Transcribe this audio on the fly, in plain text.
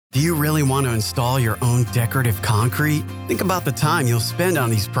Do you really want to install your own decorative concrete? Think about the time you'll spend on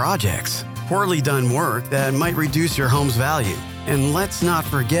these projects. Poorly done work that might reduce your home's value. And let's not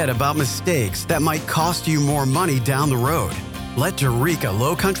forget about mistakes that might cost you more money down the road. Let Jureka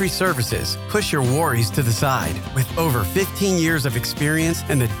Lowcountry Services push your worries to the side. With over 15 years of experience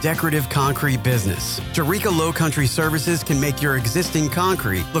in the decorative concrete business, Jureka Lowcountry Services can make your existing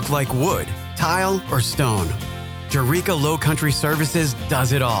concrete look like wood, tile, or stone. Jureka Lowcountry Services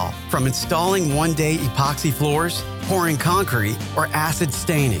does it all, from installing one-day epoxy floors, pouring concrete, or acid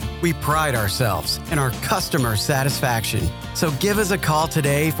staining. We pride ourselves in our customer satisfaction. So give us a call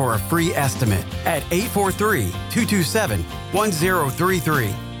today for a free estimate at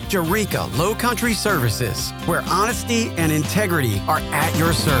 843-227-1033. Jureka Lowcountry Services, where honesty and integrity are at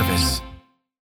your service.